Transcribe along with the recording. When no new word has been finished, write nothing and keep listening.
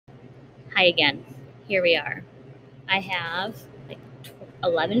Hi again. Here we are. I have like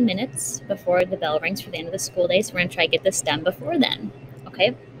 11 minutes before the bell rings for the end of the school day, so we're going to try to get this done before then.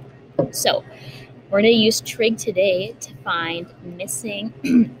 Okay? So, we're going to use trig today to find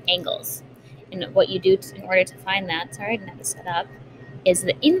missing angles. And what you do in order to find that, sorry, I didn't have it set up, is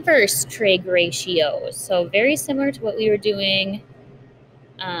the inverse trig ratios. So, very similar to what we were doing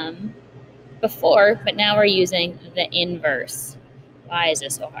before, but now we're using the inverse. Why is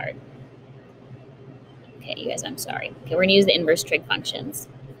this so hard? Okay, you guys, I'm sorry. Okay, we're going to use the inverse trig functions.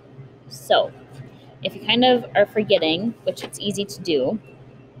 So, if you kind of are forgetting, which it's easy to do,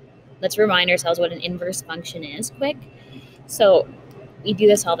 let's remind ourselves what an inverse function is quick. So, we do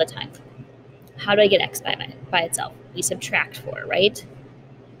this all the time. How do I get x by itself? We subtract 4, right?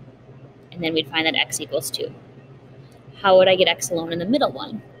 And then we'd find that x equals 2. How would I get x alone in the middle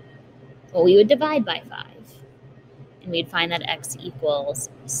one? Well, we would divide by 5. And we'd find that x equals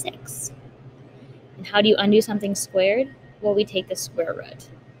 6. And how do you undo something squared? Well, we take the square root.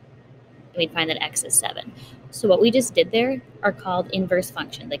 And we'd find that x is 7. So what we just did there are called inverse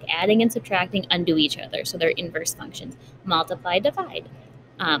functions. Like adding and subtracting undo each other, so they're inverse functions. Multiply, divide,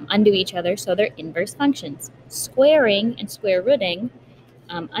 undo each other, so they're inverse functions. Squaring and square rooting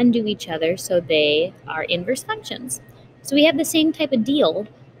undo each other, so they are inverse functions. So we have the same type of deal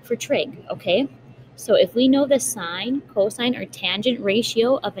for trig, okay? So if we know the sine, cosine, or tangent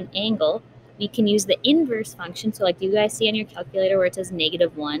ratio of an angle, we can use the inverse function. So like, do you guys see on your calculator where it says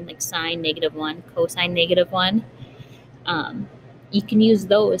 -1, like sine -1, cosine -1? You can use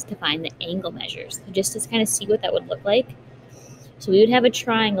those to find the angle measures. So just to kind of see what that would look like. So we would have a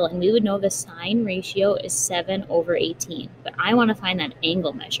triangle, and we would know the sine ratio is 7/18. But I want to find that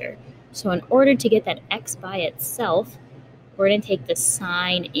angle measure. So in order to get that x by itself, we're going to take the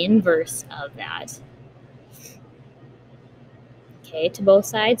sine inverse of that. Okay, to both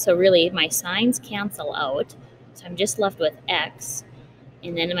sides. So really, my sines cancel out. So I'm just left with x.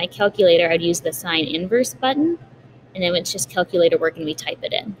 And then in my calculator, I'd use the sine inverse button. And then it's just calculator work, and we type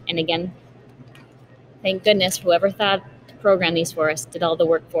it in. And again, thank goodness, whoever thought to program these for us did all the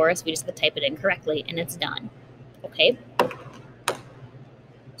work for us. We just have to type it in correctly, and it's done. Okay?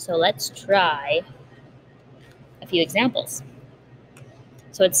 So let's try a few examples.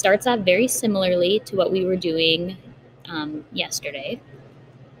 So it starts off very similarly to what we were doing yesterday.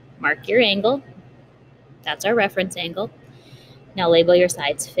 Mark your angle. That's our reference angle. Now label your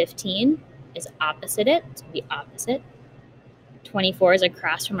sides. 15 is opposite it, so be opposite. 24 is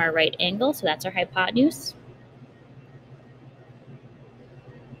across from our right angle, so that's our hypotenuse.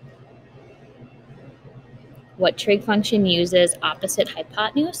 What trig function uses opposite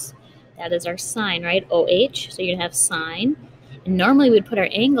hypotenuse? That is our sine, right? OH, so you're going to have sine. And normally we'd put our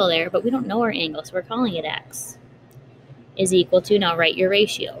angle there, but we don't know our angle, so we're calling it x. Is equal to, now write your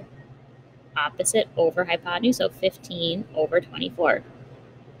ratio. Opposite over hypotenuse, so 15/24.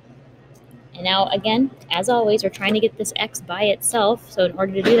 And now, again, as always, we're trying to get this x by itself. So in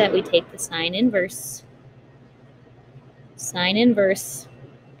order to do that, we take the sine inverse. Sine inverse.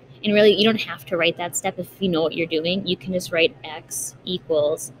 And really, you don't have to write that step if you know what you're doing. You can just write x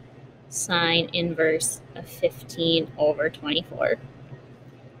equals sine inverse of 15/24.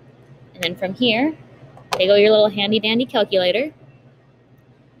 And then from here, take out your little handy-dandy calculator.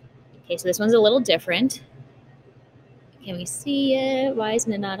 Okay, so this one's a little different. Can we see it? Why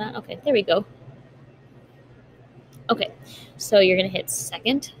isn't it not on? Okay, there we go. Okay, so you're going to hit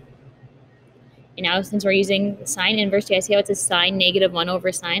second. And now since we're using the sine inverse, you guys see how it says sine -1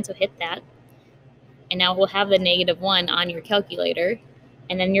 over sine? So hit that. And now we'll have the -1 on your calculator.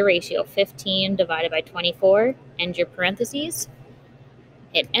 And then your ratio, 15 divided by 24, and your parentheses.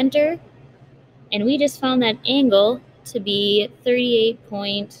 Hit enter. And we just found that angle to be 38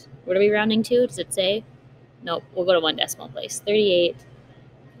 point, what are we rounding to? Does it say? Nope, we'll go to one decimal place,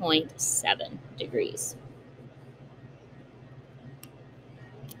 38.7 degrees.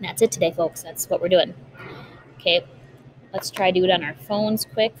 And that's it today, folks. That's what we're doing. Okay, let's try to do it on our phones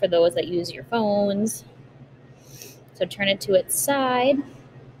quick for those that use your phones. So turn it to its side.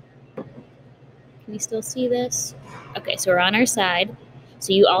 Can we still see this? Okay, so we're on our side.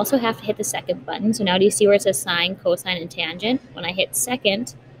 So you also have to hit the second button. So now do you see where it says sine, cosine, and tangent? When I hit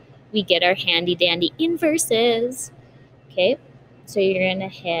second, we get our handy-dandy inverses. Okay, so you're going to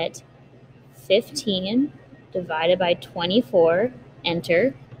hit 15 divided by 24,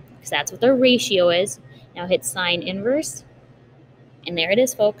 enter, because that's what the ratio is. Now hit sine inverse, and there it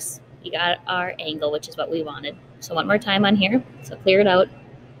is, folks. You got our angle, which is what we wanted. So one more time on here, so clear it out.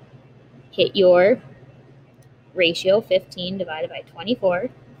 Hit your ratio, 15 divided by 24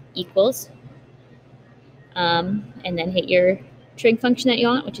 equals, and then hit your trig function that you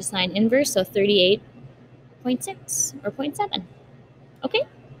want, which is sine inverse, so 38.6 or 0.7. Okay,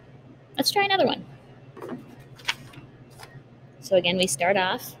 let's try another one. So again, we start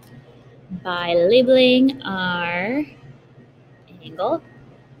off by labeling our angle.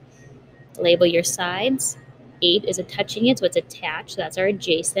 Label your sides. 8 is a touching it, so it's attached, so that's our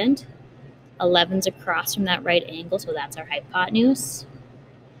adjacent. 11's across from that right angle, so that's our hypotenuse.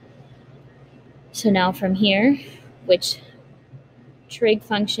 So now from here, which trig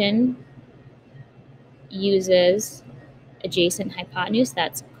function uses adjacent hypotenuse?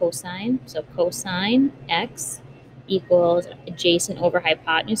 That's cosine. So cosine x equals adjacent over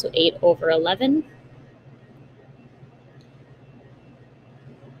hypotenuse, so 8 over 11.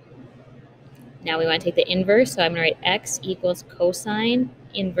 Now we want to take the inverse, so I'm going to write x equals cosine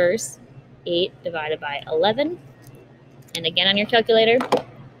inverse 8 divided by 11. And again on your calculator,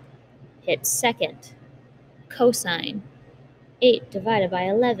 hit second. Cosine 8 divided by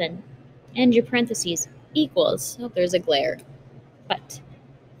 11. And your parentheses equals, oh, there's a glare, but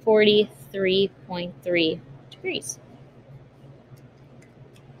 43.3 degrees.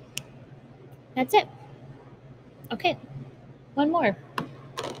 That's it. Okay, one more.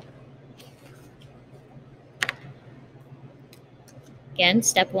 Again,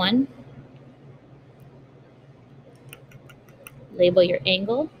 step 1, label your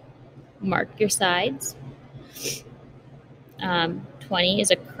angle, mark your sides. 20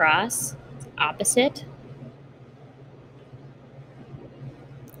 is across, it's opposite.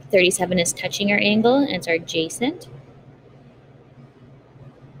 37 is touching our angle, and it's our adjacent.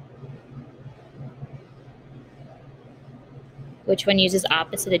 Which one uses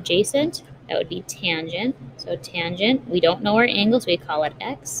opposite adjacent? That would be tangent. So tangent, we don't know our angle, so we call it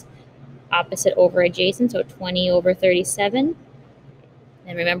x. Opposite over adjacent, so 20 over 37.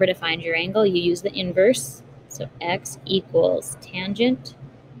 And remember, to find your angle, you use the inverse. So x equals tangent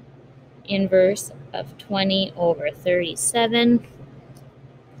inverse of 20 over 37.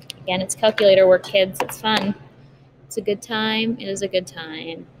 Again, it's calculator work, kids. It's fun. It's a good time. It is a good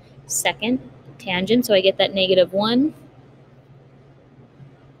time. Second, tangent, so I get that -1.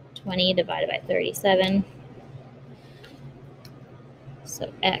 20 divided by 37.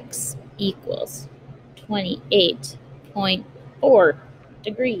 So x equals 28.4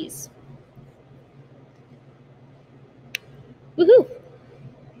 degrees. Woohoo!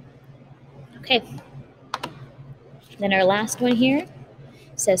 Okay. Then our last one here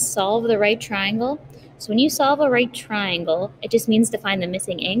says solve the right triangle. So when you solve a right triangle, it just means to find the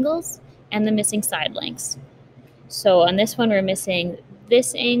missing angles and the missing side lengths. So on this one, we're missing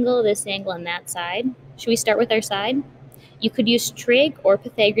this angle, and that side. Should we start with our side? You could use trig or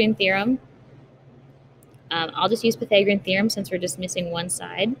Pythagorean theorem. I'll just use Pythagorean theorem since we're just missing one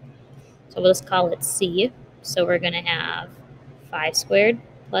side. So we'll just call it C. So we're going to have 5 squared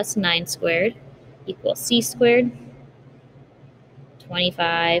plus 9 squared equals C squared.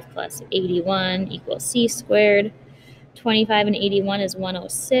 25 plus 81 equals C squared. 25 and 81 is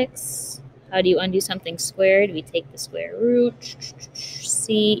 106. How do you undo something squared? We take the square root.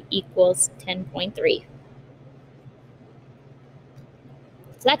 C equals 10.3.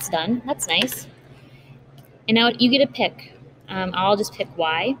 So that's done. That's nice. And now you get a pick. I'll just pick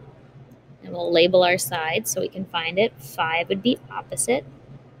Y. And we'll label our sides so we can find it. 5 would be opposite.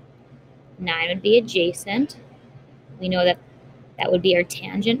 9 would be adjacent. We know that that would be our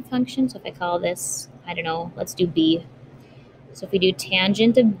tangent function. So if I call this, I don't know, let's do B. So if we do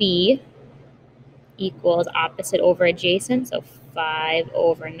tangent of B equals opposite over adjacent, so 5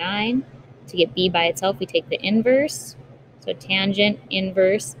 over 9. To get B by itself, we take the inverse. So tangent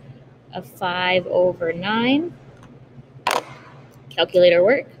inverse of 5 over 9. Calculator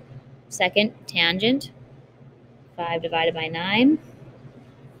work. Second, tangent, 5 divided by 9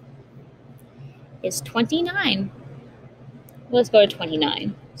 is 29. Let's go to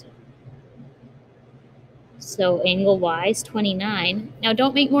 29. So angle Y is 29. Now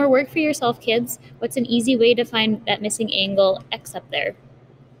don't make more work for yourself, kids. What's an easy way to find that missing angle X up there?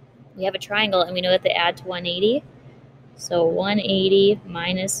 We have a triangle and we know that they add to 180. So 180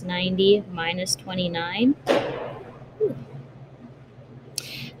 minus 90 minus 29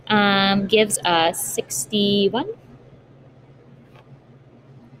 gives us 61.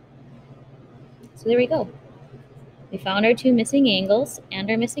 So there we go. We found our 2 missing angles and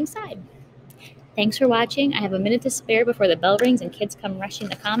our missing side. Thanks for watching. I have a minute to spare before the bell rings and kids come rushing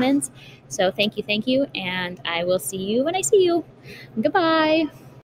the comments. So thank you, and I will see you when I see you. Goodbye.